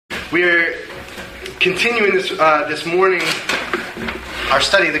We are continuing this morning our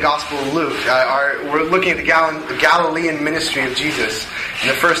study of the Gospel of Luke. We're looking at the Galilean ministry of Jesus in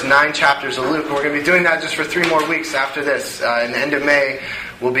the first 9 chapters of Luke. And we're going to be doing that just for 3 more weeks after this. In the end of May,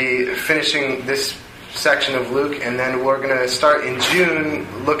 we'll be finishing this section of Luke, and then we're going to start in June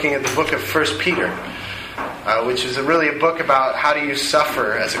looking at the book of 1 Peter, which is really a book about how do you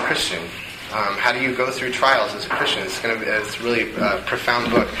suffer as a Christian. How do you go through trials as a Christian? It's really a profound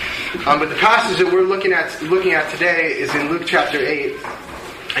book. But the passage that we're looking at today is in Luke chapter 8.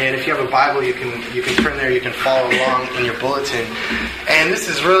 And if you have a Bible, you can turn there. You can follow along in your bulletin. And this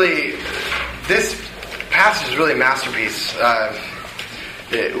passage is really a masterpiece.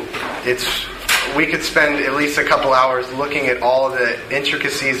 We could spend at least a couple hours looking at all of the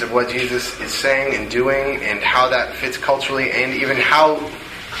intricacies of what Jesus is saying and doing, and how that fits culturally, and even how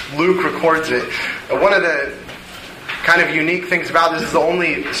Luke records it. One of the kind of unique things about this is the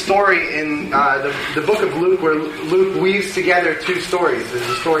only story in the book of Luke where Luke weaves together 2 stories. There's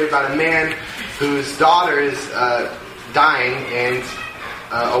a story about a man whose daughter is dying, and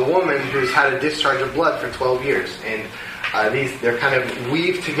a woman who's had a discharge of blood for 12 years. And they're kind of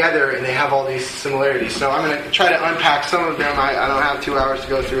weaved together, and they have all these similarities. So I'm going to try to unpack some of them. I don't have 2 hours to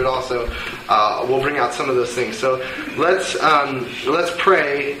go through it all, so we'll bring out some of those things. So let's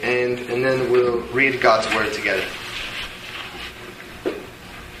pray, and then we'll read God's Word together.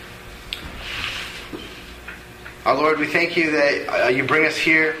 Our Lord, we thank you that you bring us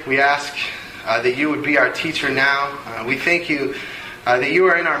here. We ask that you would be our teacher now. We thank you that you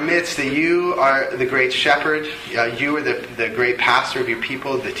are in our midst, that you are the great shepherd. You are the great pastor of your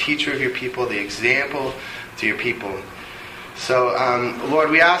people, the teacher of your people, the example to your people. So, Lord,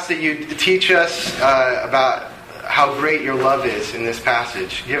 we ask that you teach us about how great your love is in this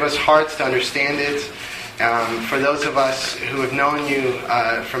passage. Give us hearts to understand it. For those of us who have known you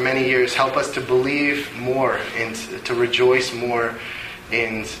for many years, help us to believe more and to rejoice more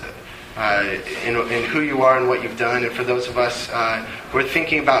in who you are and what you've done. And for those of us who are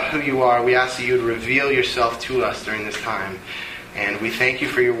thinking about who you are, we ask that you would reveal yourself to us during this time. And we thank you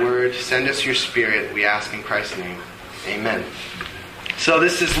for your word. Send us your Spirit, we ask in Christ's name. Amen. So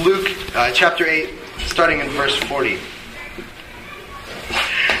this is Luke chapter 8, starting in verse 40.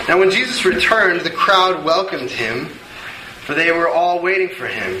 Now when Jesus returned, the crowd welcomed him, for they were all waiting for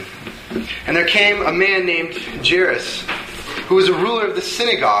him. And there came a man named Jairus, who was a ruler of the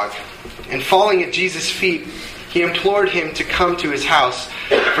synagogue. And falling at Jesus' feet, he implored him to come to his house,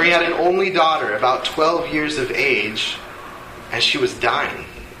 for he had an only daughter, about 12 years of age, and she was dying.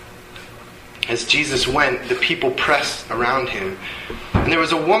 As Jesus went, the people pressed around him. And there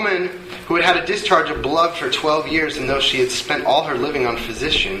was a woman who had had a discharge of blood for 12 years, and though she had spent all her living on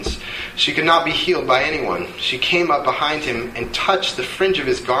physicians, she could not be healed by anyone. She came up behind him and touched the fringe of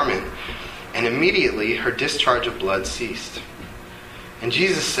his garment, and immediately her discharge of blood ceased. And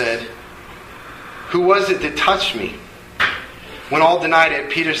Jesus said, "Who was it that touched me?" When all denied it,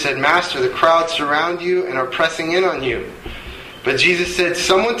 Peter said, "Master, the crowd surround you and are pressing in on you." But Jesus said,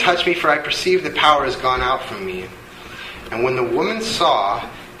 "Someone touched me, for I perceive the power has gone out from me." And when the woman saw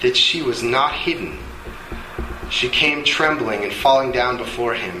that she was not hidden, she came trembling and falling down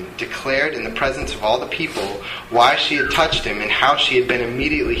before him, declared in the presence of all the people why she had touched him and how she had been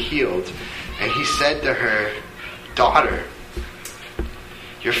immediately healed. And he said to her, "Daughter,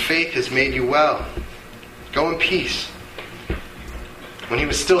 your faith has made you well. Go in peace." When he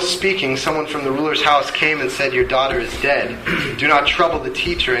was still speaking, someone from the ruler's house came and said, "Your daughter is dead. Do not trouble the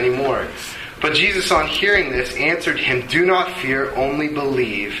teacher anymore." But Jesus, on hearing this, answered him, "Do not fear, only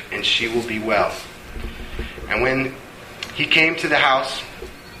believe, and she will be well." And when he came to the house,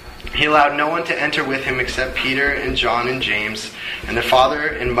 he allowed no one to enter with him except Peter and John and James, and the father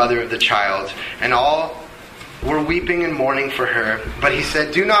and mother of the child. And all were weeping and mourning for her. But he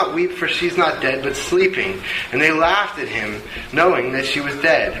said, "Do not weep, for she is not dead, but sleeping." And they laughed at him, knowing that she was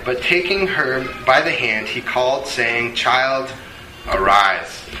dead. But taking her by the hand, he called, saying, "Child,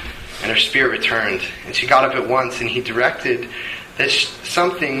 arise." And her spirit returned. And she got up at once, and he directed that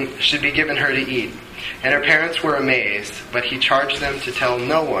something should be given her to eat. And her parents were amazed, but he charged them to tell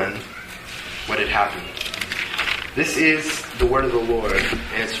no one what had happened. This is the word of the Lord,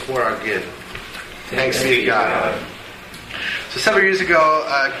 and it's for our good. Thanks be to God. So several years ago,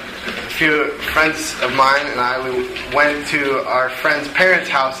 a few friends of mine and I, we went to our friend's parents'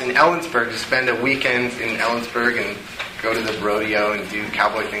 house in Ellensburg to spend a weekend in Ellensburg and go to the rodeo and do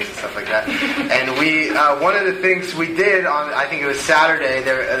cowboy things and stuff like that. And we, one of the things we did on, I think it was Saturday,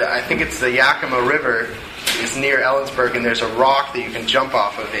 I think it's the Yakima River is near Ellensburg, and there's a rock that you can jump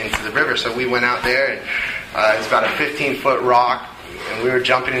off of into the river. So we went out there, and it's about a 15-foot rock, and we were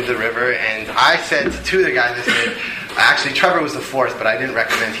jumping into the river, and I said to two of the guys, I said, actually Trevor was the fourth, but I didn't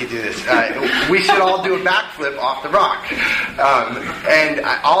recommend he do this. We should all do a backflip off the rock. And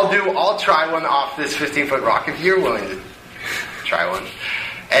I'll try one off this 15-foot rock if you're willing to try one.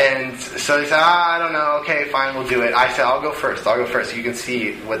 And so they said, I don't know, okay, fine, we'll do it. I said, I'll go first. You can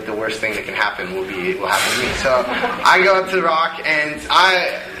see what the worst thing that can happen will happen to me. So I go up to the rock, and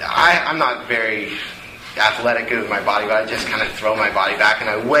I'm not very athletic with my body, but I just kind of throw my body back, and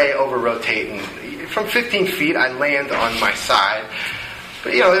I way over-rotate, and from 15 feet, I land on my side.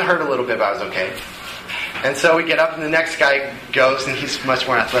 But, it hurt a little bit, but I was okay. And so we get up, and the next guy goes, and he's much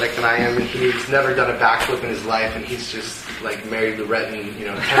more athletic than I am, and he's never done a backflip in his life, and he's just like Mary Lou Retton,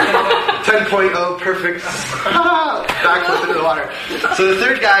 10.0 perfect backflip into the water. So the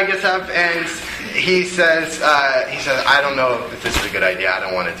third guy gets up, and he says, I don't know if this is a good idea. I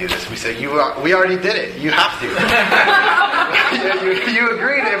don't want to do this. We said, we already did it. You have to. you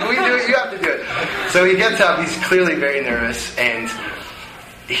agreed. If we do it, you have to do it. So he gets up. He's clearly very nervous, and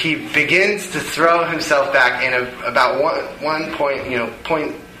he begins to throw himself back, and about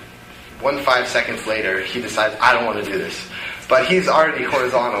 0.15 seconds later, he decides, I don't want to do this. But he's already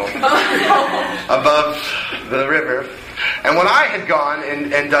horizontal above the river. And when I had gone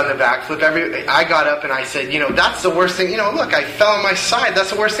and done the backflip, I got up and I said, that's the worst thing. Look, I fell on my side. That's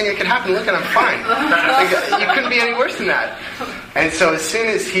the worst thing that could happen. Look, and I'm fine. You couldn't be any worse than that. And so as soon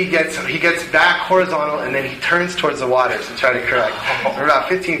as he gets back horizontal, and then he turns towards the water to try to correct. We're about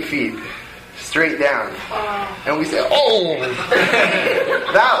 15 feet straight down. And we say,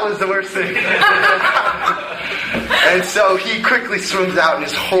 that was the worst thing. And so he quickly swims out, and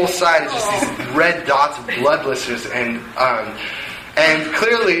his whole side is just these red dots of blood blisters, and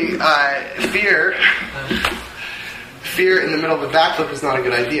clearly fear in the middle of a backflip is not a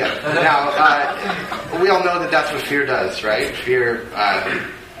good idea. Now, we all know that that's what fear does, right? Fear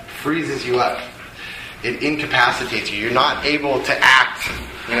freezes you up. It incapacitates you. You're not able to act.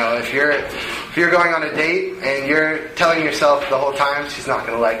 If you're going on a date and you're telling yourself the whole time, she's not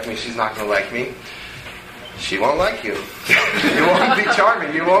going to like me, she's not going to like me, she won't like you. You won't be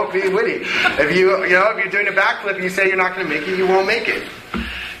charming. You won't be witty. If you're doing a backflip and you say you're not going to make it, you won't make it.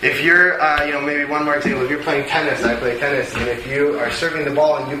 If you're, maybe one more example. If you're playing tennis, I play tennis, and if you are serving the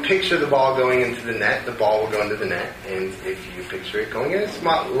ball and you picture the ball going into the net, the ball will go into the net. And if you picture it going in, it's a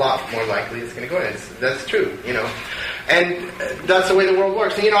lot more likely it's going to go in. That's true, And that's the way the world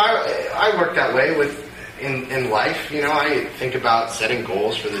works. And, I work that way in life. I think about setting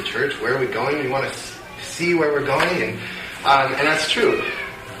goals for the church. Where are we going? We want to see where we're going, and that's true.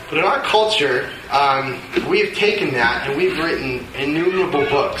 But in our culture, we've taken that and we've written innumerable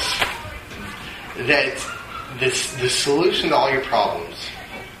books that the solution to all your problems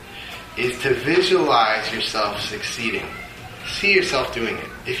is to visualize yourself succeeding. See yourself doing it.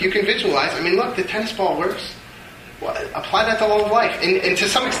 If you can visualize, look, the tennis ball works. Well, apply that to all of life. And to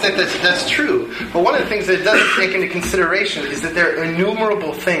some extent that's true. But one of the things that it doesn't take into consideration is that there are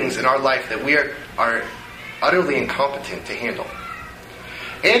innumerable things in our life that we are utterly incompetent to handle.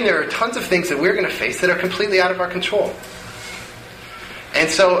 And there are tons of things that we're going to face that are completely out of our control. And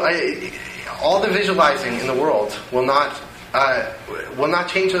so all the visualizing in the world will not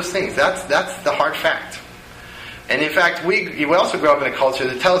change those things. That's the hard fact. And in fact, we also grow up in a culture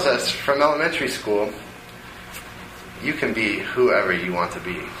that tells us from elementary school, you can be whoever you want to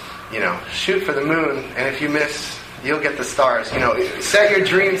be. Shoot for the moon, and if you miss, you'll get the stars. Set your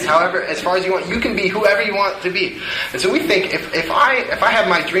dreams however, as far as you want. You can be whoever you want to be. And so we think if I have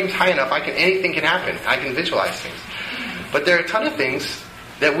my dreams high enough, anything can happen. I can visualize things. But there are a ton of things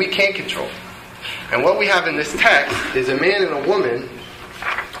that we can't control. And what we have in this text is a man and a woman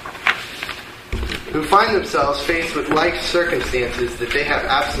who find themselves faced with life circumstances that they have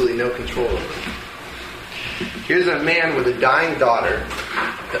absolutely no control over. Here's a man with a dying daughter.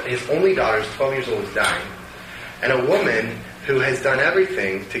 His only daughter is 12 years old, is dying. And a woman who has done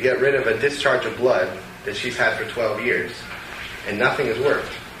everything to get rid of a discharge of blood that she's had for 12 years. And nothing has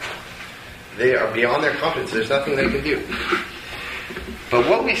worked. They are beyond their competence. There's nothing they can do. But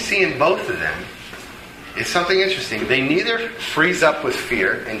what we see in both of them is something interesting. They neither freeze up with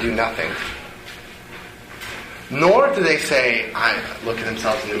fear and do nothing, nor do they say, I look at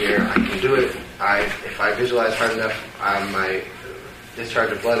themselves in the mirror, I can do it. If I visualize hard enough, my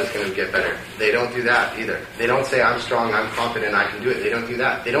discharge of blood is going to get better. They don't do that either. They don't say, I'm strong, I'm confident, I can do it. They don't do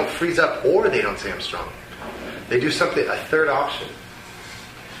that. They don't freeze up, or they don't say, I'm strong. They do something, a third option.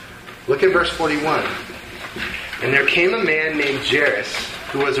 Look at verse 41. And there came a man named Jairus,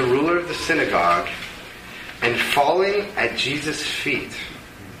 who was a ruler of the synagogue, and falling at Jesus' feet,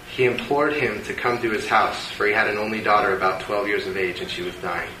 he implored him to come to his house, for he had an only daughter about 12 years of age, and she was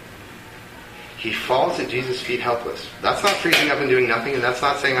dying. He falls at Jesus' feet helpless. That's not freezing up and doing nothing, and that's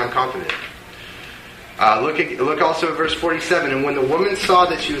not saying I'm confident. Look also at verse 47. And when the woman saw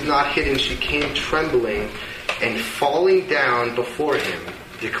that she was not hidden, she came trembling, and falling down before him,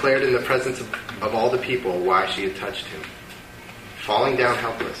 declared in the presence of all the people why she had touched him. Falling down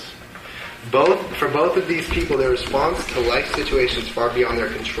helpless. For both of these people, their response to life situations far beyond their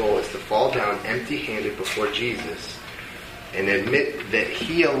control is to fall down empty-handed before Jesus and admit that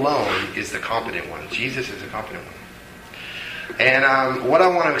he alone is the competent one. Jesus is the competent one. And what I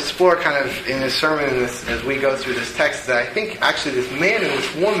want to explore kind of in this sermon as we go through this text is that I think actually this man and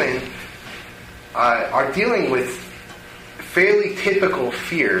this woman are dealing with fairly typical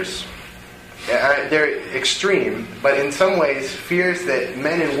fears. They're extreme, but in some ways fears that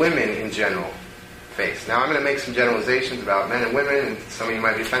men and women in general face. Now I'm going to make some generalizations about men and women, and some of you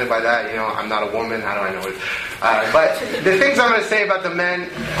might be offended by that. I'm not a woman, how do I know it? But the things I'm going to say about the men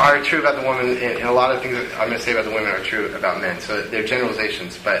are true about the women, and a lot of things I'm going to say about the women are true about men. So they're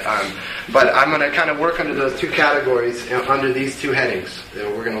generalizations, but I'm going to kind of work under those two categories, under these two headings.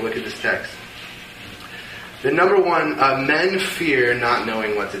 We're going to look at this text. The number one, men fear not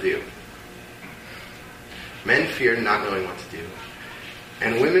knowing what to do. Men fear not knowing what to do.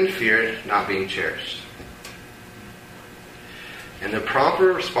 And women fear not being cherished. And the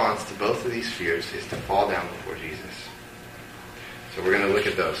proper response to both of these fears is to fall down before Jesus. So we're going to look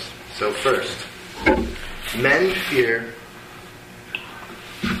at those. So first, men fear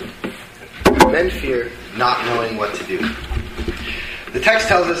not knowing what to do. The text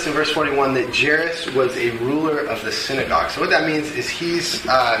tells us in verse 41 that Jairus was a ruler of the synagogue. So what that means is he's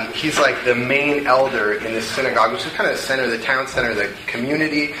like the main elder in the synagogue, which is kind of the center of the town center of the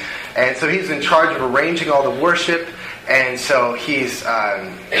community. And so he's in charge of arranging all the worship. And so he's a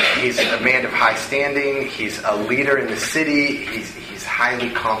man of high standing. He's a leader in the city. He's a highly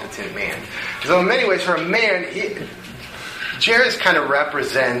competent man. So in many ways, for a man, Jairus kind of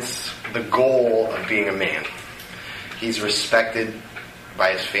represents the goal of being a man. He's respected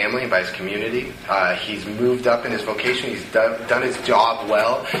by his family and by his community. He's moved up in his vocation. He's done his job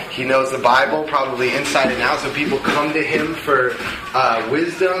well. He knows the Bible probably inside and out, so people come to him for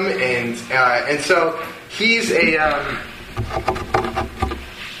wisdom. And so he's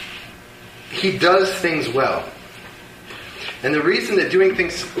he does things well. And the reason that doing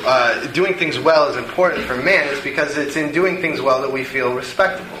things well is important for man is because it's in doing things well that we feel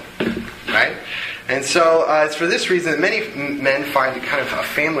respectable, right? And so it's for this reason that many men find kind of a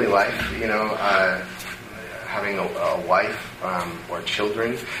family life, having a wife or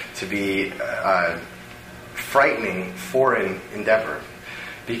children, to be frightening foreign endeavor,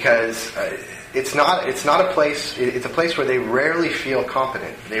 because it's not a place. It's a place where they rarely feel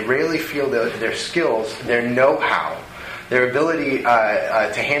competent. They rarely feel their skills, their know-how, their ability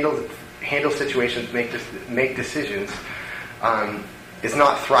to handle situations, make decisions. Is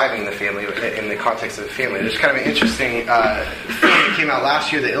not thriving in the family, in the context of the family. There's kind of an interesting film that came out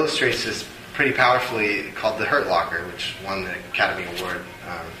last year that illustrates this pretty powerfully, called The Hurt Locker, which won the Academy Award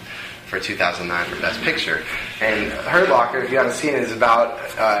for 2009 for Best Picture. And Hurt Locker, if you haven't seen it, is about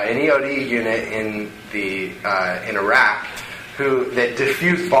an EOD unit in Iraq that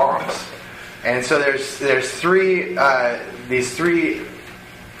defused bombs. And so there's these three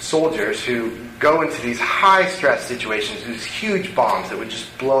soldiers who go into these high-stress situations, these huge bombs that would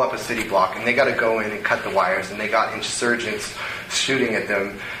just blow up a city block, and they got to go in and cut the wires, and they got insurgents shooting at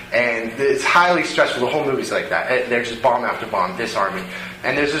them, and it's highly stressful. The whole movie's like that. They're just bomb after bomb, disarming.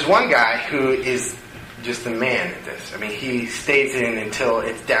 And there's this one guy who is just a man at this. I mean, he stays in until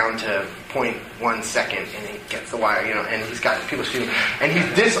it's down to 0.1 second, and he gets the wire, and he's got people shooting, and he's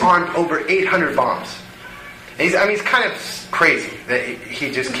disarmed over 800 bombs. He's kind of crazy that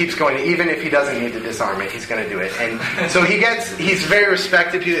he just keeps going. Even if he doesn't need to disarm it, he's going to do it. And so he's very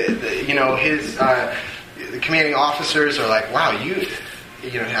respected. His commanding officers are like, wow,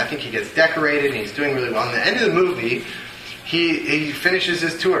 I think he gets decorated and he's doing really well. And at the end of the movie, he finishes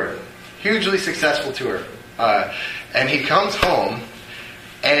his tour, hugely successful tour. And he comes home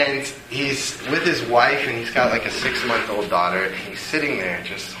and he's with his wife, and he's got like a 6-month-old daughter, and he's sitting there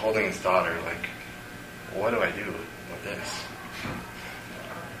just holding his daughter like, what do I do with this?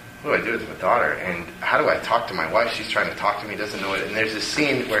 What do I do with my daughter? And how do I talk to my wife? She's trying to talk to me, doesn't know it. And there's this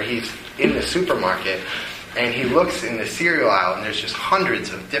scene where he's in the supermarket, and he looks in the cereal aisle, and there's just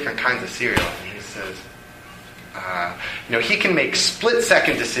hundreds of different kinds of cereal. And he says, he can make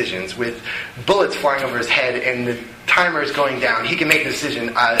split-second decisions with bullets flying over his head and the timer is going down. He can make the decision,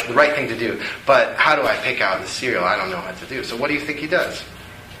 the right thing to do. But how do I pick out the cereal? I don't know what to do. So what do you think he does?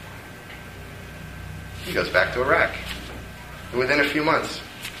 He goes back to Iraq. Within a few months,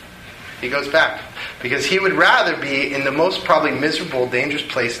 he goes back. Because he would rather be in the most probably miserable, dangerous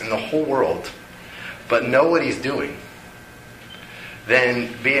place in the whole world, but know what he's doing,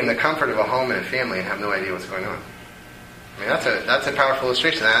 than be in the comfort of a home and a family and have no idea what's going on. I mean, that's a powerful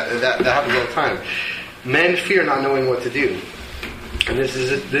illustration. That happens all the time. Men fear not knowing what to do. And this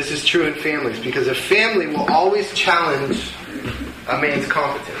is true in families, because a family will always challenge a man's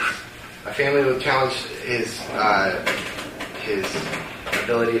competence. A family will challenge his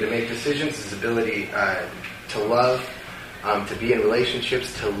ability to make decisions, his ability to love, to be in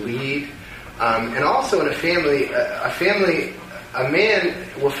relationships, to lead. And also in a family, a man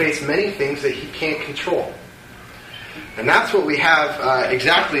will face many things that he can't control. And that's what we have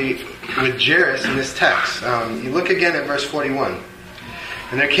exactly with Jairus in this text. You look again at verse 41.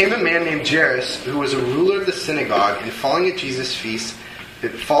 And there came a man named Jairus, who was a ruler of the synagogue, and falling at Jesus' feet,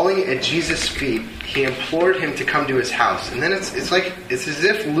 he implored him to come to his house. And then it's as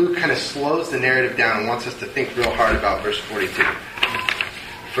if Luke kind of slows the narrative down and wants us to think real hard about verse 42.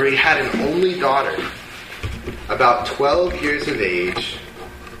 For he had an only daughter, about 12 years of age,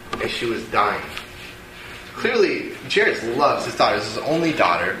 and she was dying. Clearly, Jairus loves his daughter. This is his only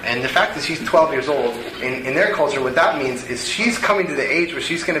daughter. And the fact that she's 12 years old, in their culture, what that means is she's coming to the age where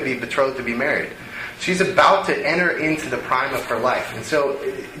she's going to be betrothed to be married. She's about to enter into the prime of her life. And so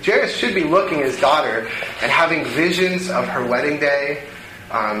Jairus should be looking at his daughter and having visions of her wedding day,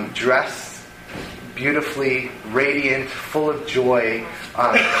 dressed beautifully, radiant, full of joy,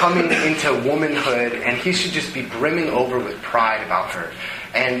 coming into womanhood, and he should just be brimming over with pride about her.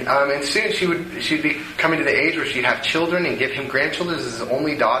 And soon she'd be coming to the age where she'd have children and give him grandchildren as his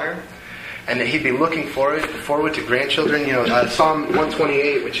only daughter, and that he'd be looking forward to grandchildren. You know, Psalm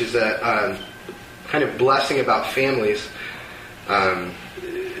 128, which is a kind of blessing about families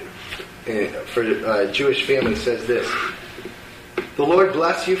for Jewish families, says this: "The Lord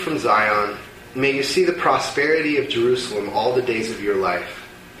bless you from Zion. May you see the prosperity of Jerusalem all the days of your life.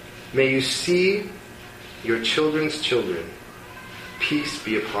 May you see your children's children. Peace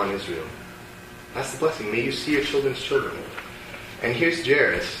be upon Israel." That's the blessing. May you see your children's children. And here's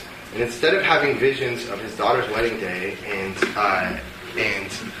Jairus, and instead of having visions of his daughter's wedding day and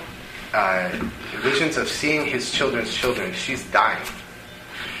visions of seeing his children's children, she's dying.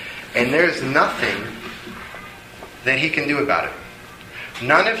 And there's nothing that he can do about it.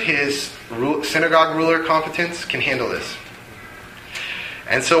 None of his synagogue ruler competence can handle this.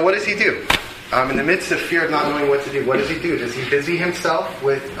 And so what does he do? In the midst of fear of not knowing what to do, what does he do? Does he busy himself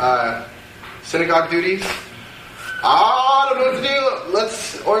with synagogue duties? I don't know what to do.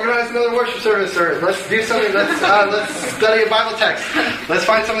 Let's organize another worship service, or let's do something. Let's study a Bible text. Let's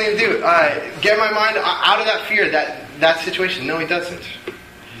find something to do. Get my mind out of that fear, that situation. No, he doesn't.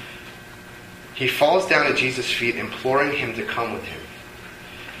 He falls down at Jesus' feet, imploring him to come with him.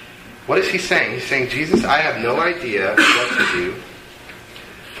 What is he saying? He's saying, Jesus, I have no idea what to do.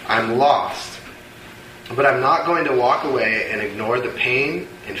 I'm lost. But I'm not going to walk away and ignore the pain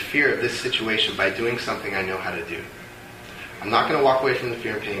and fear of this situation by doing something I know how to do. I'm not going to walk away from the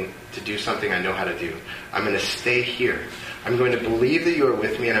fear and pain to do something I know how to do. I'm going to stay here. I'm going to believe that you are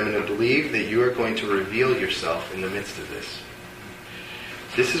with me, and I'm going to believe that you are going to reveal yourself in the midst of this.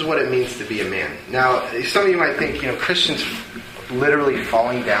 This is what it means to be a man. Now, some of you might think, Christians literally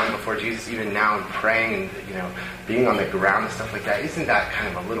falling down before Jesus even now and praying and, being on the ground and stuff like that. Isn't that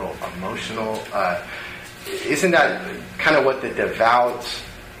kind of a little emotional? Isn't that kind of what the devout,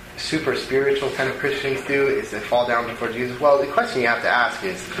 super spiritual kind of Christians do, is they fall down before Jesus? Well, the question you have to ask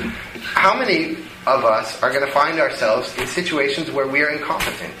is, how many of us are going to find ourselves in situations where we are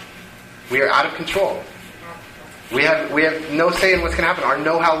incompetent? We are out of control. We have no say in what's going to happen. Our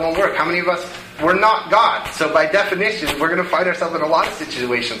know-how won't work. How many of us, we're not God. So by definition, we're going to find ourselves in a lot of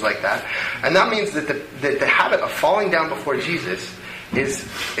situations like that. And that means that the habit of falling down before Jesus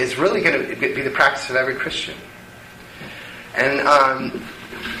is really going to be the practice of every Christian. And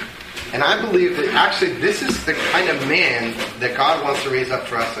I believe that actually this is the kind of man that God wants to raise up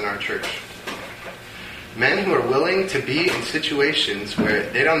for us in our church. Men who are willing to be in situations where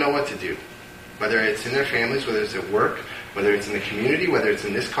they don't know what to do. Whether it's in their families, whether it's at work, whether it's in the community, whether it's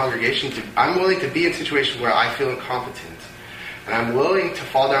in this congregation. I'm willing to be in situations where I feel incompetent. And I'm willing to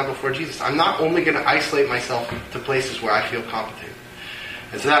fall down before Jesus. I'm not only going to isolate myself to places where I feel competent.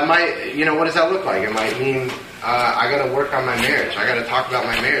 And so that might, what does that look like? It might mean I got to work on my marriage. I got to talk about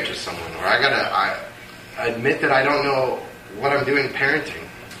my marriage with someone. Or I admit that I don't know what I'm doing parenting.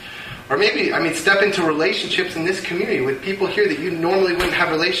 Or maybe, step into relationships in this community with people here that you normally wouldn't have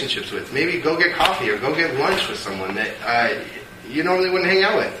relationships with. Maybe go get coffee or go get lunch with someone that, you normally wouldn't hang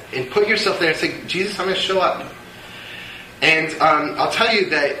out with. And put yourself there and say, Jesus, I'm going to show up. And I'll tell you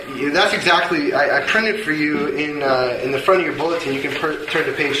that that's exactly, I printed for you in the front of your bulletin. You can turn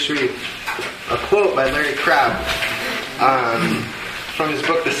to page 3. A quote by Larry Crabb from his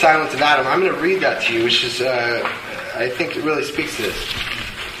book, The Silence of Adam. I'm going to read that to you, which is, I think it really speaks to this.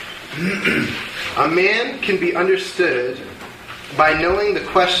 A man can be understood by knowing the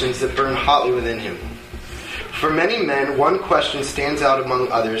questions that burn hotly within him. For many men, one question stands out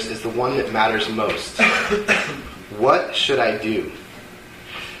among others as the one that matters most. What should I do?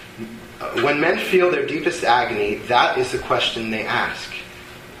 When men feel their deepest agony, that is the question they ask.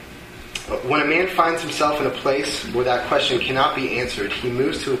 When a man finds himself in a place where that question cannot be answered, he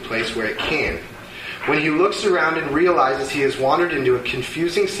moves to a place where it can. When he looks around and realizes he has wandered into a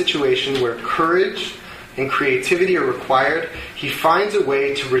confusing situation where courage and creativity are required, he finds a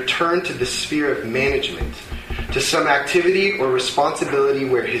way to return to the sphere of management, to some activity or responsibility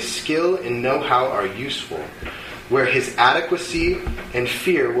where his skill and know-how are useful, where his adequacy and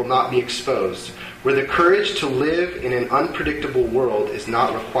fear will not be exposed, where the courage to live in an unpredictable world is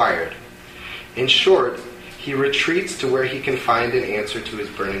not required. In short, he retreats to where he can find an answer to his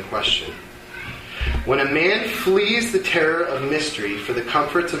burning question. When a man flees the terror of mystery for the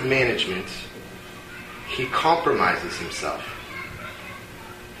comforts of management, he compromises himself.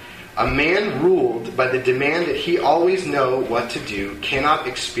 A man ruled by the demand that he always know what to do cannot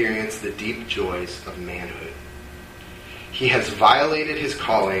experience the deep joys of manhood. He has violated his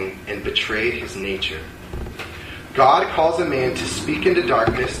calling and betrayed his nature. God calls a man to speak into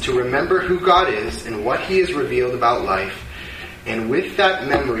darkness, to remember who God is and what he has revealed about life, and with that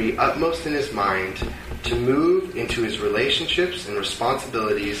memory upmost in his mind, to move into his relationships and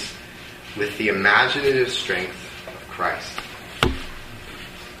responsibilities with the imaginative strength of Christ.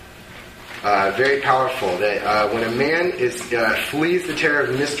 Very powerful that when a man flees the terror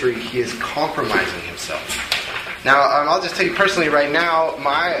of mystery, he is compromising himself. Now, I'll just tell you personally right now,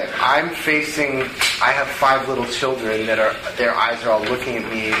 I have 5 little children that their eyes are all looking at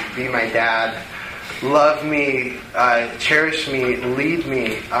me, be my dad, love me, cherish me, lead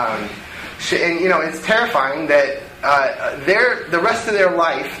me. And, it's terrifying that the rest of their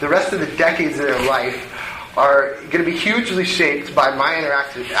life, the rest of the decades of their life, are going to be hugely shaped by my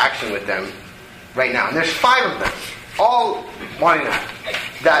interaction with them right now. And there's 5 of them, all wanting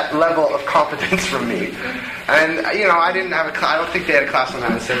that level of competence from me. And, I don't think they had a class on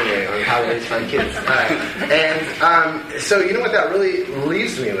that in seminary on how to raise 5 kids. So you know what that really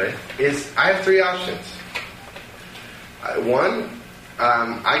leaves me with is I have 3 options. One,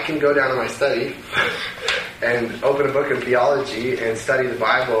 I can go down to my study and open a book of theology and study the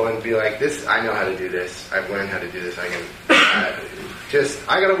Bible and be like, I know how to do this. I've learned how to do this. I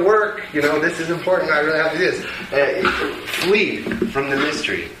gotta work. This is important. I really have to do this. Flee from the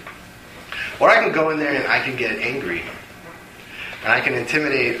mystery. Or I can go in there and I can get angry. And I can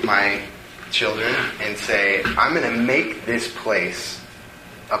intimidate my children and say, I'm going to make this place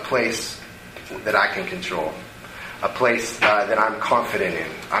a place that I can control. A place that I'm confident in.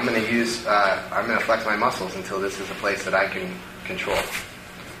 I'm going to flex my muscles until this is a place that I can control.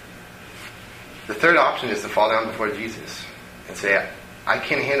 The third option is to fall down before Jesus and say, I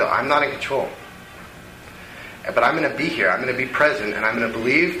can't handle it. I'm not in control. But I'm going to be here. I'm going to be present, and I'm going to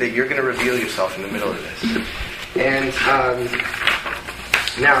believe that you're going to reveal yourself in the middle of this. And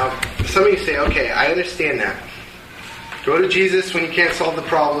now, some of you say, okay, I understand that. Go to Jesus when you can't solve the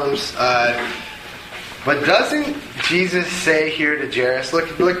problems. But doesn't Jesus say here to Jairus,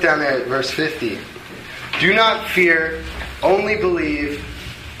 look down there at verse 50, do not fear, only believe,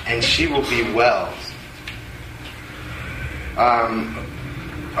 and she will be well.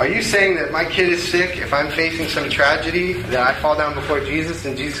 Are you saying that my kid is sick, if I'm facing some tragedy, that I fall down before Jesus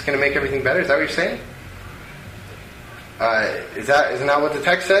and Jesus is going to make everything better? Is that what you're saying? Isn't that what the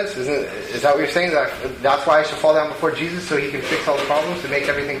text says? Is that what you're saying? That's why I should fall down before Jesus so he can fix all the problems and make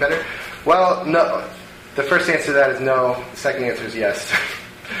everything better? Well, no. The first answer to that is no. The second answer is yes.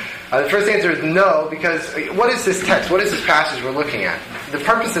 The first answer is no, because what is this text? What is this passage we're looking at? The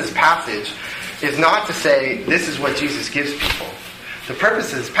purpose of this passage is not to say this is what Jesus gives people. The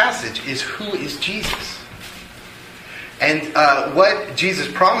purpose of this passage is who is Jesus. And what Jesus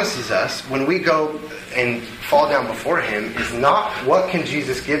promises us when we go and fall down before him is not what can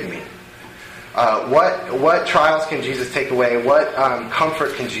Jesus give me. What trials can Jesus take away? What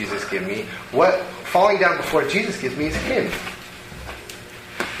comfort can Jesus give me? What falling down before Jesus gives me is him.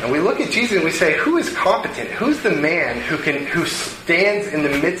 And we look at Jesus and we say, who is competent? Who's the man who stands in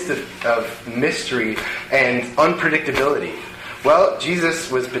the midst of mystery and unpredictability? Well,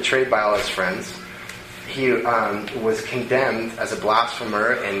 Jesus was betrayed by all his friends. he was condemned as a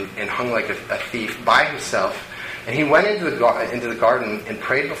blasphemer and hung like a thief by himself. And he went into the garden and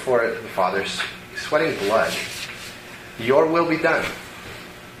prayed before the Father, sweating blood. Your will be done.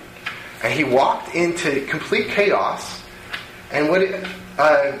 And he walked into complete chaos. And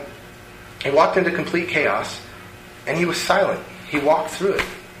he walked into complete chaos, and he was silent. He walked through it.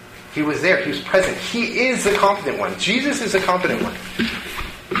 He was there. He was present. He is the competent one. Jesus is the competent one.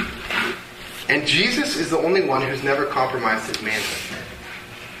 And Jesus is the only one who's never compromised his manhood.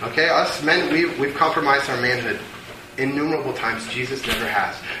 Okay, us men, we've compromised our manhood innumerable times. Jesus never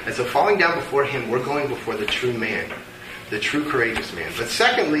has. And so falling down before him, we're going before the true man, the true courageous man. But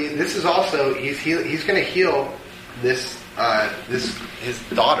secondly, this is also, he's going to heal his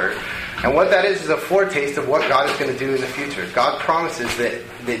daughter. And what that is a foretaste of what God is going to do in the future. God promises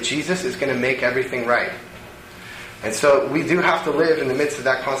that Jesus is going to make everything right. And so we do have to live in the midst of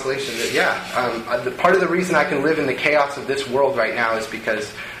that consolation that, part of the reason I can live in the chaos of this world right now is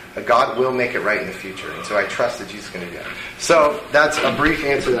because God will make it right in the future. And so I trust that Jesus is going to do that. So that's a brief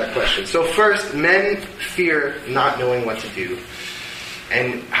answer to that question. So first, men fear not knowing what to do.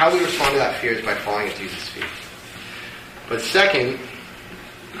 And how we respond to that fear is by falling at Jesus' feet. But second,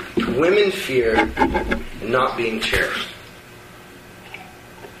 women fear not being cherished.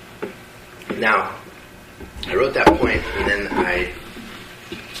 Now, I wrote that point and then I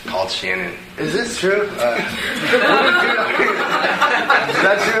called Shannon. Is this true? Is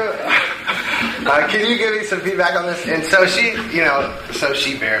that true? Can you give me some feedback on this? And so she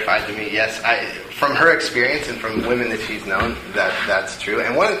verified to me, yes, from her experience and from women that she's known, that's true.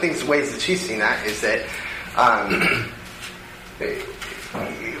 And one of the ways that she's seen that is that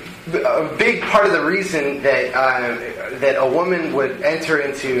a big part of the reason that a woman would enter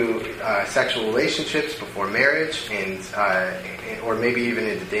into sexual relationships before marriage or maybe even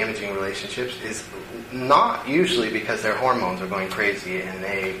into damaging relationships is not usually because their hormones are going crazy and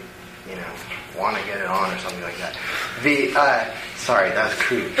they, want to get it on or something like that. Sorry, that was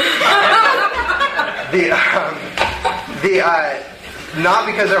crude. Not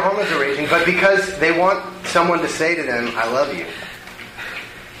because their hormones are raging, but because they want someone to say to them, "I love you.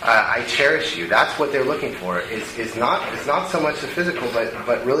 I cherish you." That's what they're looking for. It's not so much the physical,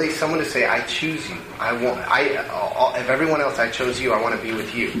 but really someone to say, "I choose you. Of everyone else, I chose you. I want to be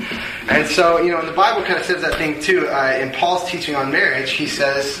with you." And so, and the Bible kind of says that thing too. In Paul's teaching on marriage, he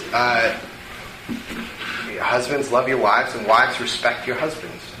says, "Husbands, love your wives, and wives, respect your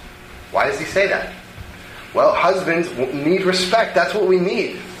husbands." Why does he say that? Well, husbands need respect. That's what we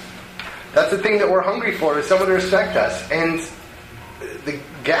need. That's the thing that we're hungry for, is someone to respect us. And the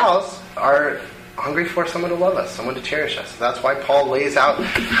gals are hungry for someone to love us, someone to cherish us. That's why Paul lays out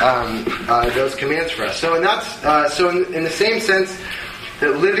those commands for us. So, in the same sense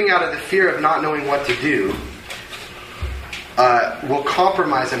that living out of the fear of not knowing what to do will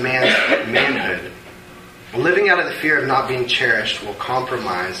compromise a man's manhood. Living out of the fear of not being cherished will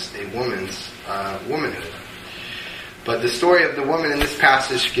compromise a woman's womanhood. But the story of the woman in this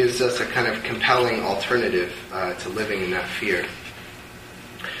passage gives us a kind of compelling alternative to living in that fear.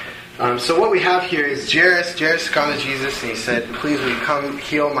 So what we have here is Jairus comes to Jesus and he said, "Please, will you come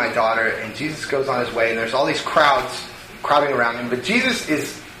heal my daughter?" And Jesus goes on his way, and there's all these crowds crowding around him. But Jesus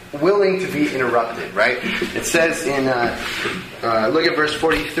is willing to be interrupted, right? It says in, look at verse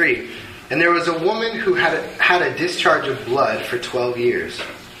 43. "And there was a woman who had a discharge of blood for 12 years.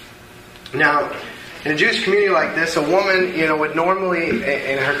 Now, in a Jewish community like this, a woman, would normally,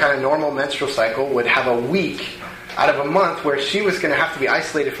 in her kind of normal menstrual cycle, would have a week out of a month where she was going to have to be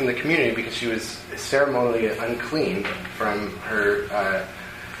isolated from the community because she was ceremonially unclean from her,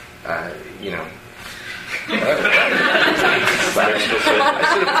 I should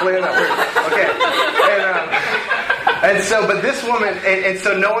have planned that word. Okay. And so, but this woman, and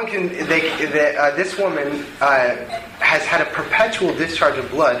so no one can, this woman has had a perpetual discharge of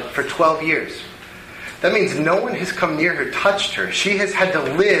blood for 12 years. That means no one has come near her, touched her. She has had to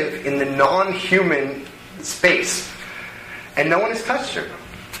live in the non-human space. And no one has touched her.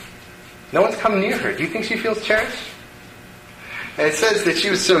 No one's come near her. Do you think she feels cherished? And it says that she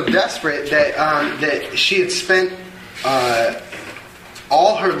was so desperate that she had spent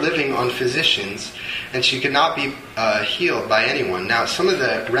all her living on physicians, and she could not be healed by anyone. Now, some of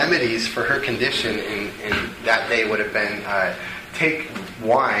the remedies for her condition in that day would have been take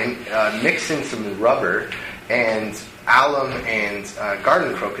wine, mix in some rubber, and alum and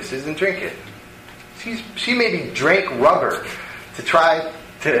garden crocuses, and drink it. She maybe drank rubber to try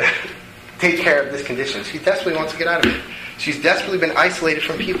to take care of this condition. She desperately wants to get out of it. She's desperately been isolated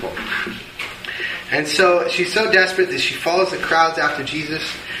from people. And so she's so desperate that she follows the crowds after Jesus,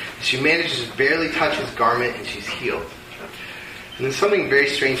 She manages to barely touch his garment, and she's healed. And then something very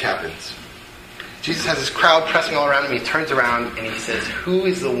strange happens. Jesus has this crowd pressing all around him. He turns around and he says, "Who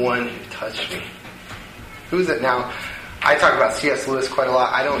is the one who touched me?" Who is it? Now, I talk about C.S. Lewis quite a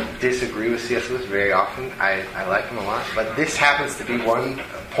lot. I don't disagree with C.S. Lewis very often. I like him a lot. But this happens to be one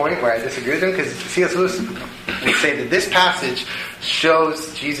point where I disagree with him, because C.S. Lewis would say that this passage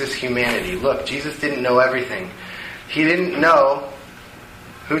shows Jesus' humanity. Look, Jesus didn't know everything. He didn't know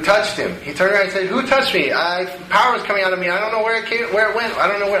who touched him. He turned around and said, "Who touched me? Power was coming out of me. I don't know where it came, where it went. I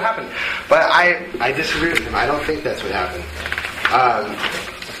don't know what happened." But I disagree with him. I don't think that's what happened.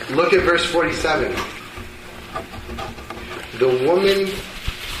 Look at verse 47. The woman...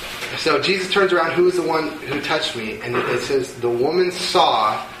 So Jesus turns around, "Who is the one who touched me?" And it says, the woman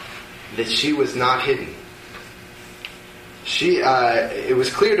saw that she was not hidden. It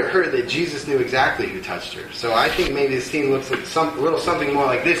was clear to her that Jesus knew exactly who touched her. So I think maybe the scene looks like something more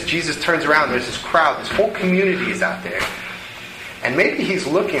like this. Jesus turns around, there's this crowd, this whole community is out there. And maybe he's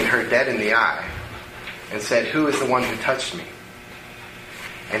looking her dead in the eye and said, "Who is the one who touched me?"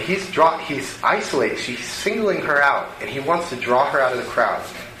 And he's isolated, she's singling her out, and he wants to draw her out of the crowd.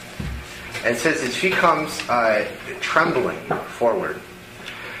 And it says that she comes trembling forward.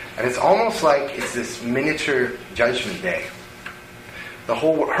 And it's almost like it's this miniature judgment day.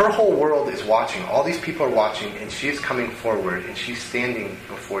 Her whole world is watching. All these people are watching, and she is coming forward, and she's standing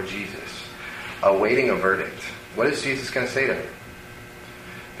before Jesus, awaiting a verdict. What is Jesus going to say to her?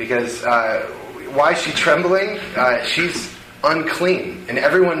 Because why is she trembling? She's unclean, and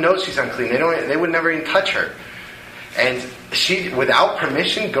everyone knows she's unclean. They would never even touch her. And she, without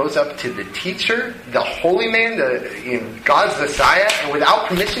permission, goes up to the teacher, the holy man, God's Messiah, and without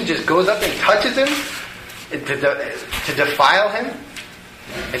permission just goes up and touches him to defile him.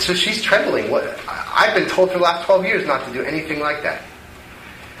 And so she's trembling. I've been told for the last 12 years not to do anything like that.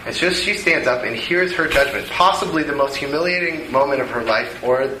 And so she stands up, and here's her judgment. Possibly the most humiliating moment of her life,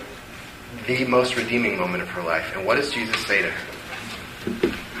 or the most redeeming moment of her life. And what does Jesus say to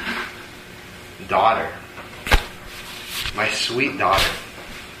her? "Daughter. My sweet daughter."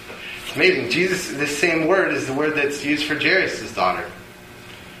 It's amazing. Jesus, this same word is the word that's used for Jairus' daughter.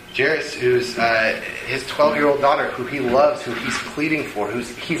 Jairus, who's his 12-year-old daughter, who he loves, who he's pleading for,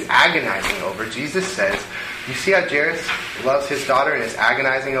 he's agonizing over. Jesus says, "You see how Jairus loves his daughter and is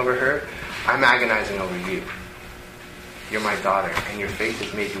agonizing over her? I'm agonizing over you. You're my daughter, and your faith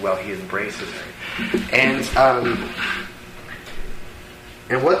has made you well." He embraces her.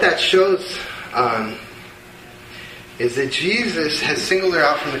 And what that shows... is that Jesus has singled her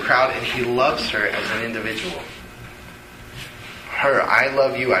out from the crowd, and he loves her as an individual. Her, "I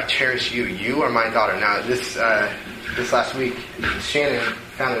love you, I cherish you, you are my daughter." Now, this last week, Shannon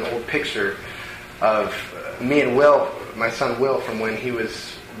found an old picture of me and Will, my son Will, from when he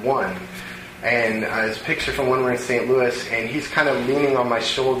was 1. And his picture from when we're in St. Louis, and he's kind of leaning on my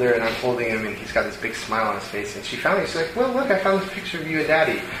shoulder, and I'm holding him, and he's got this big smile on his face. And she found it. She's like, "Well, look, I found this picture of you and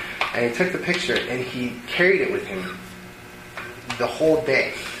Daddy." And he took the picture, and he carried it with him the whole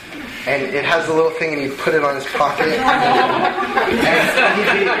day. And it has a little thing, and he'd put it on his pocket. And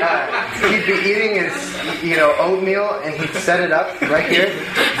he'd be eating his, oatmeal, and he'd set it up right here.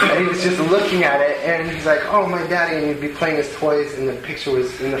 And he was just looking at it, and he's like, "Oh, my daddy," and he'd be playing his toys, and the picture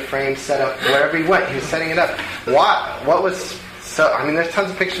was in the frame set up wherever he went. He was setting it up. What was so? I mean, there's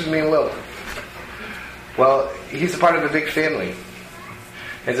tons of pictures of me and Will. Well, he's a part of a big family.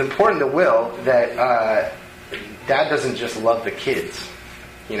 It's important to Will that Dad doesn't just love the kids,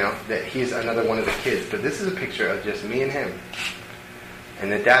 that he's another one of the kids. But this is a picture of just me and him.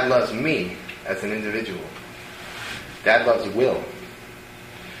 And that Dad loves me as an individual. Dad loves Will.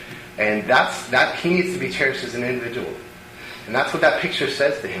 And that he needs to be cherished as an individual. And that's what that picture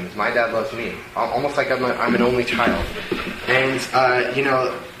says to him, is my dad loves me. Almost like I'm an only child. And,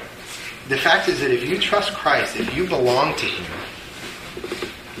 the fact is that if you trust Christ, if you belong to him,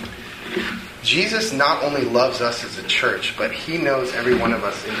 Jesus not only loves us as a church, but he knows every one of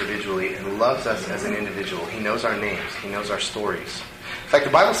us individually and loves us as an individual. He knows our names. He knows our stories. In fact,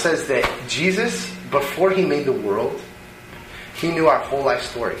 the Bible says that Jesus, before he made the world, he knew our whole life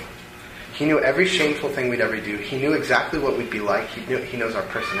story. He knew every shameful thing we'd ever do. He knew exactly what we'd be like. He knows our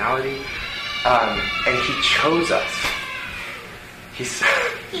personality. And he chose us. Jesus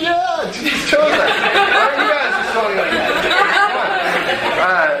chose us. Why are you guys just going like that?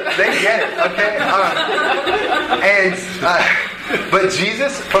 They get it, okay? But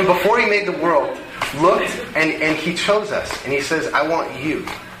Jesus, from before he made the world, looked and he chose us. And he says, "I want you."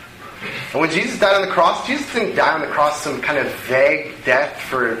 And when Jesus died on the cross, Jesus didn't die on the cross some kind of vague death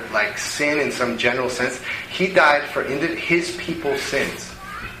for like sin in some general sense. He died for his people's sins.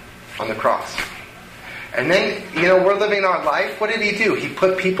 on the cross. And then, we're living our life. What did he do? He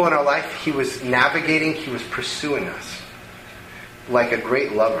put people in our life. He was navigating. He was pursuing us like a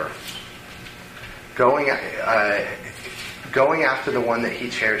great lover. Going after the one that he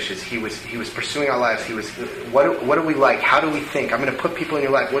cherishes. He was pursuing our lives. He was, what do we like? How do we think? I'm going to put people in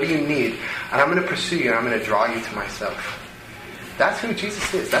your life. What do you need? And I'm going to pursue you, and I'm going to draw you to myself. That's who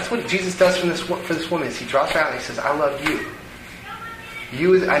Jesus is. That's what Jesus does for this woman. Is he draws her out and he says, I love you.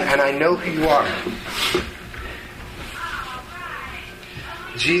 And I know who you are.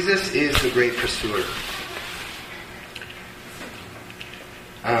 Jesus is the great pursuer.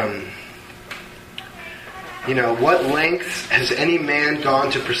 What lengths has any man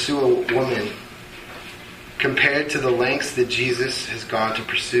gone to pursue a woman compared to the lengths that Jesus has gone to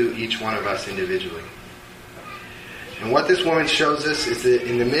pursue each one of us individually? And what this woman shows us is that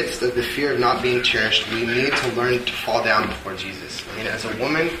in the midst of the fear of not being cherished, we need to learn to fall down before Jesus. As a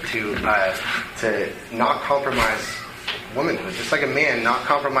woman, to not compromise womanhood, just like a man not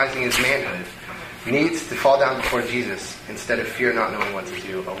compromising his manhood, needs to fall down before Jesus instead of fear not knowing what to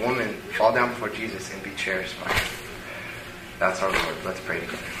do. A woman, fall down before Jesus and be cherished by him. That's our Lord. Let's pray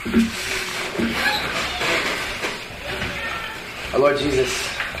together. Our Lord Jesus,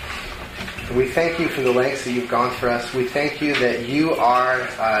 we thank you for the lengths that you've gone for us. We thank you that you are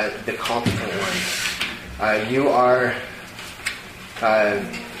the competent one. You are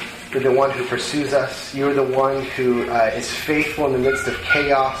the one who pursues us. You are the one who is faithful in the midst of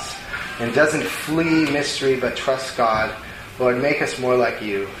chaos and doesn't flee mystery but trusts God. Lord, make us more like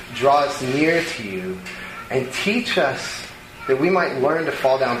you. Draw us near to you and teach us that we might learn to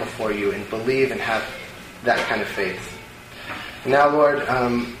fall down before you and believe and have that kind of faith. Now, Lord,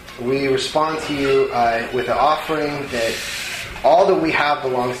 we respond to you with an offering that all that we have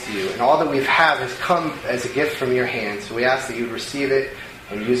belongs to you, and all that we have has come as a gift from your hand. So we ask that you would receive it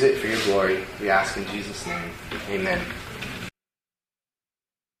and use it for your glory. We ask in Jesus' name. Amen.